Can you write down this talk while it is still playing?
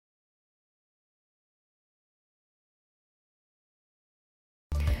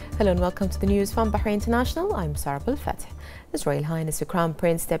Hello and welcome to the news from Bahrain International. I'm Sarah Bulletin. His Royal Highness the Crown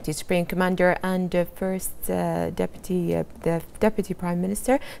Prince, Deputy Supreme Commander and the Deputy Prime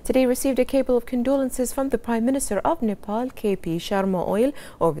Minister today received a cable of condolences from the Prime Minister of Nepal, KP Sharma Oil,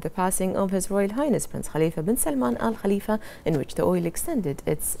 over the passing of His Royal Highness Prince Khalifa bin Salman Al Khalifa, in which the oil extended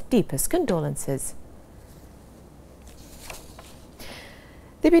its deepest condolences.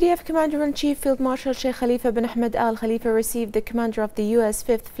 The BDF Commander-in-Chief Field Marshal Sheikh Khalifa bin Ahmed Al Khalifa received the commander of the U.S.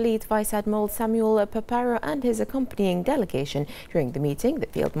 5th Fleet, Vice Admiral Samuel Paparo, and his accompanying delegation. During the meeting, the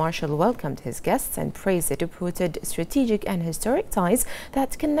Field Marshal welcomed his guests and praised the reputed strategic and historic ties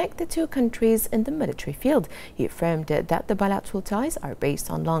that connect the two countries in the military field. He affirmed that the bilateral ties are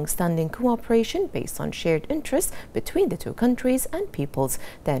based on long-standing cooperation based on shared interests between the two countries and peoples.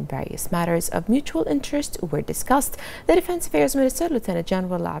 Then various matters of mutual interest were discussed. The Defense Affairs Minister, Lieutenant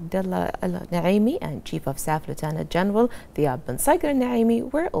General Abdullah Al-Naimi, and Chief of Staff Lieutenant General Diab bin Sagar Al-Naimi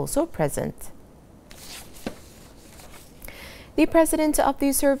were also present. The President of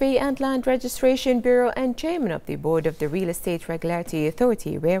the Survey and Land Registration Bureau and Chairman of the Board of the Real Estate Regulatory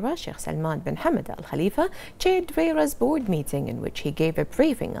Authority, RERA, Sheikh Salman bin Hamad Al Khalifa, chaired RERA's board meeting, in which he gave a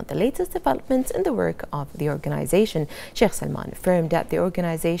briefing on the latest developments in the work of the organization. Sheikh Salman affirmed that the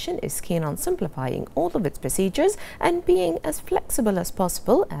organization is keen on simplifying all of its procedures and being as flexible as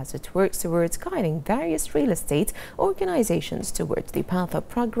possible as it works towards guiding various real estate organizations towards the path of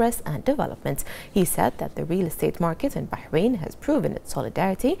progress and development. He said that the real estate market in Bahrain has proven its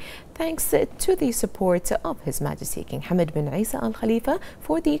solidarity thanks to the support of His Majesty King Hamad bin Isa Al Khalifa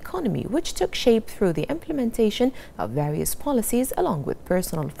for the economy, which took shape through the implementation of various policies along with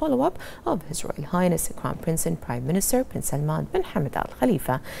personal follow-up of His Royal Highness the Crown Prince and Prime Minister Prince Salman bin Hamad Al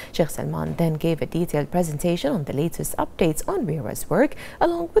Khalifa. Sheikh Salman then gave a detailed presentation on the latest updates on RERA's work,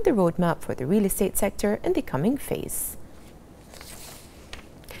 along with the roadmap for the real estate sector in the coming phase.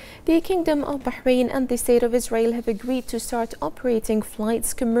 The Kingdom of Bahrain and the State of Israel have agreed to start operating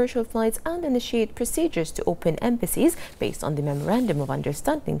flights, commercial flights, and initiate procedures to open embassies based on the Memorandum of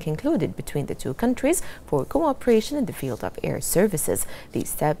Understanding concluded between the two countries for cooperation in the field of air services. These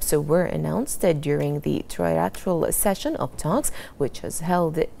steps were announced during the trilateral session of talks, which was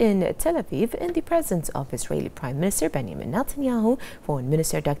held in Tel Aviv in the presence of Israeli Prime Minister Benjamin Netanyahu, Foreign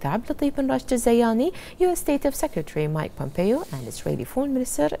Minister Dr. Abdulatif bin Rashid Zayani, U.S. State of Secretary Mike Pompeo, and Israeli Foreign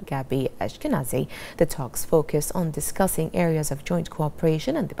Minister Gabi Ashkenazi. The talks focus on discussing areas of joint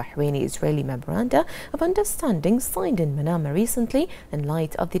cooperation and the Bahraini-Israeli Memoranda of Understanding signed in Manama recently in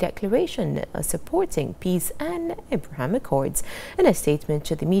light of the declaration supporting peace and Abraham Accords. In a statement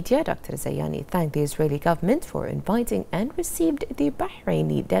to the media, Dr. Zayani thanked the Israeli government for inviting and received the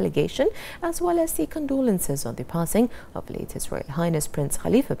Bahraini delegation, as well as the condolences on the passing of late His Royal Highness Prince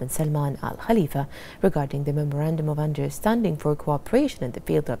Khalifa bin Salman Al Khalifa. Regarding the Memorandum of Understanding for cooperation in the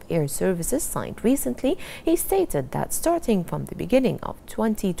field of air services signed recently, he stated that starting from the beginning of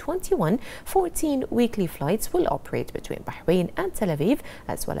 2021, 14 weekly flights will operate between Bahrain and Tel Aviv,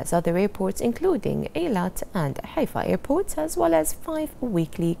 as well as other airports including Eilat and Haifa airports, as well as 5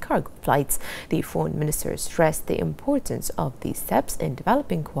 weekly cargo flights. The Foreign Minister stressed the importance of these steps in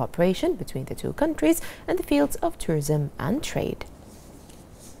developing cooperation between the two countries in the fields of tourism and trade.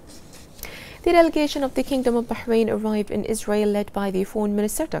 The delegation of the Kingdom of Bahrain arrived in Israel, led by the Foreign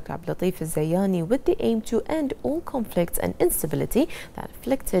Minister Dr. Abdulatif Zayani, with the aim to end all conflicts and instability that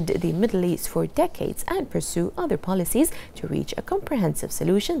afflicted the Middle East for decades and pursue other policies to reach a comprehensive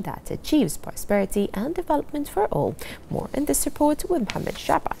solution that achieves prosperity and development for all. More in this report with Mohammed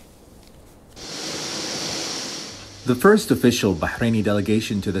Shaba. The first official Bahraini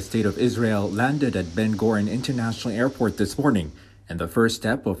delegation to the State of Israel landed at Ben Gurion International Airport this morning, and the first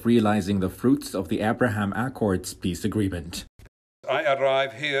step of realizing the fruits of the Abraham Accords peace agreement. I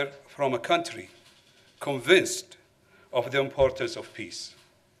arrive here from a country convinced of the importance of peace,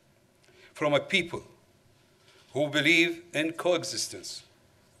 from a people who believe in coexistence,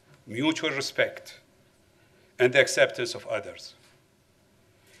 mutual respect, and the acceptance of others.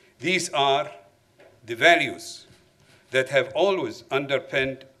 These are the values that have always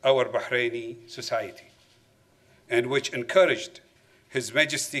underpinned our Bahraini society, and which encouraged His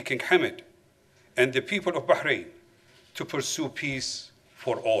Majesty King Hamad and the people of Bahrain to pursue peace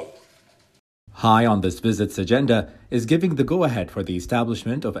for all. High on this visit's agenda is giving the go-ahead for the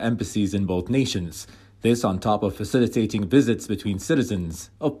establishment of embassies in both nations. This on top of facilitating visits between citizens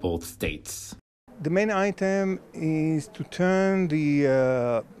of both states. The main item is to turn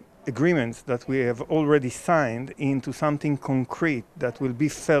the agreements that we have already signed into something concrete that will be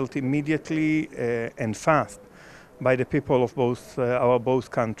felt immediately and fast by the people of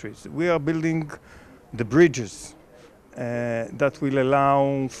both countries. We are building the bridges that will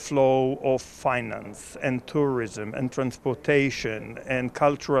allow flow of finance and tourism and transportation and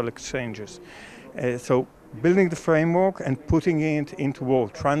cultural exchanges. So building the framework and putting it into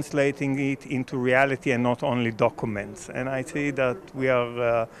work, translating it into reality and not only documents. And I see that we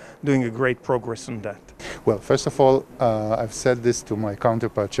are doing a great progress on that. Well, first of all, I've said this to my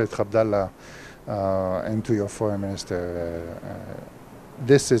counterpart, Sheikh Abdallah, and to your foreign minister.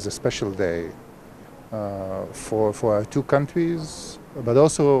 This is a special day for our two countries, but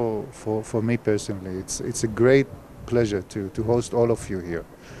also for me personally. It's a great pleasure to host all of you here.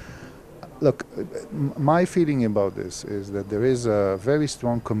 Look, my feeling about this is that there is a very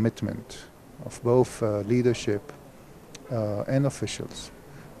strong commitment of both leadership and officials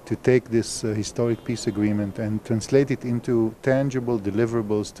to take this historic peace agreement and translate it into tangible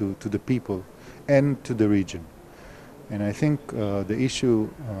deliverables to the people and to the region. And I think the issue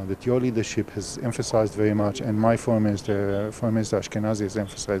that your leadership has emphasized very much, and my Foreign Minister Ashkenazi has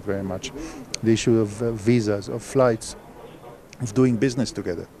emphasized very much, the issue of visas, of flights, of doing business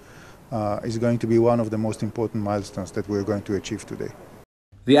together, is going to be one of the most important milestones that we're going to achieve today.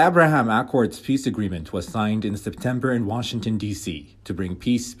 The Abraham Accords peace agreement was signed in September in Washington, D.C. to bring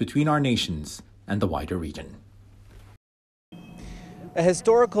peace between our nations and the wider region. A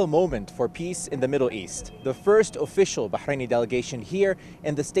historical moment for peace in the Middle East. The first official Bahraini delegation here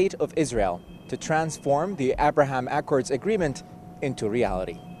in the State of Israel to transform the Abraham Accords agreement into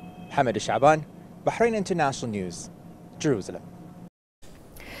reality. Hamid Shaban, Bahrain International News, Jerusalem.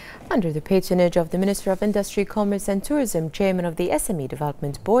 Under the patronage of the Minister of Industry, Commerce and Tourism, Chairman of the SME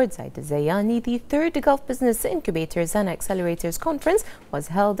Development Board, Zaid Zayani, the third Gulf Business Incubators and Accelerators Conference was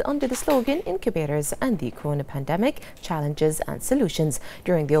held under the slogan Incubators and the Corona Pandemic, Challenges and Solutions.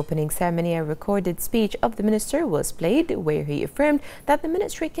 During the opening ceremony, a recorded speech of the Minister was played where he affirmed that the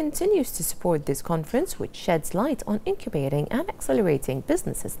Ministry continues to support this conference, which sheds light on incubating and accelerating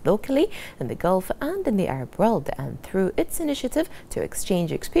businesses locally in the Gulf and in the Arab world, and through its initiative to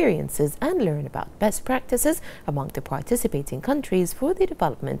exchange experience and learn about best practices among the participating countries for the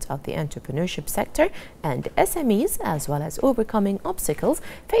development of the entrepreneurship sector and SMEs, as well as overcoming obstacles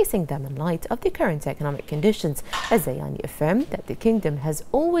facing them in light of the current economic conditions. Zayani affirmed that the Kingdom has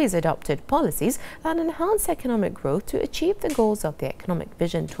always adopted policies that enhance economic growth to achieve the goals of the Economic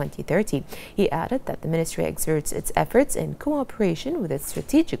Vision 2030. He added that the Ministry exerts its efforts in cooperation with its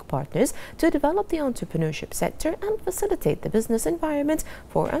strategic partners to develop the entrepreneurship sector and facilitate the business environment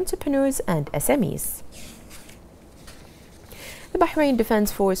for entrepreneurs and SMEs. The Bahrain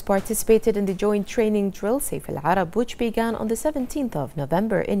Defense Force participated in the joint training drill Saif al-Arab, which began on the 17th of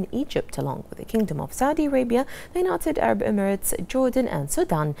November in Egypt, along with the Kingdom of Saudi Arabia, the United Arab Emirates, Jordan and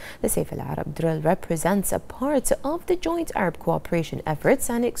Sudan. The Saif al-Arab drill represents a part of the joint Arab cooperation efforts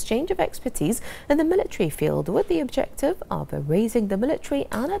and exchange of expertise in the military field, with the objective of raising the military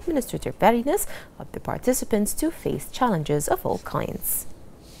and administrative readiness of the participants to face challenges of all kinds.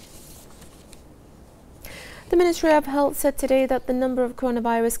 The Ministry of Health said today that the number of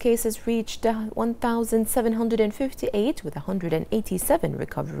coronavirus cases reached 1,758, with 187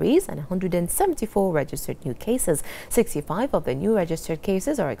 recoveries and 174 registered new cases. 65 of the new registered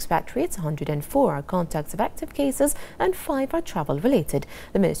cases are expatriates, 104 are contacts of active cases, and 5 are travel-related.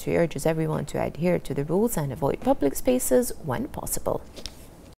 The Ministry urges everyone to adhere to the rules and avoid public spaces when possible.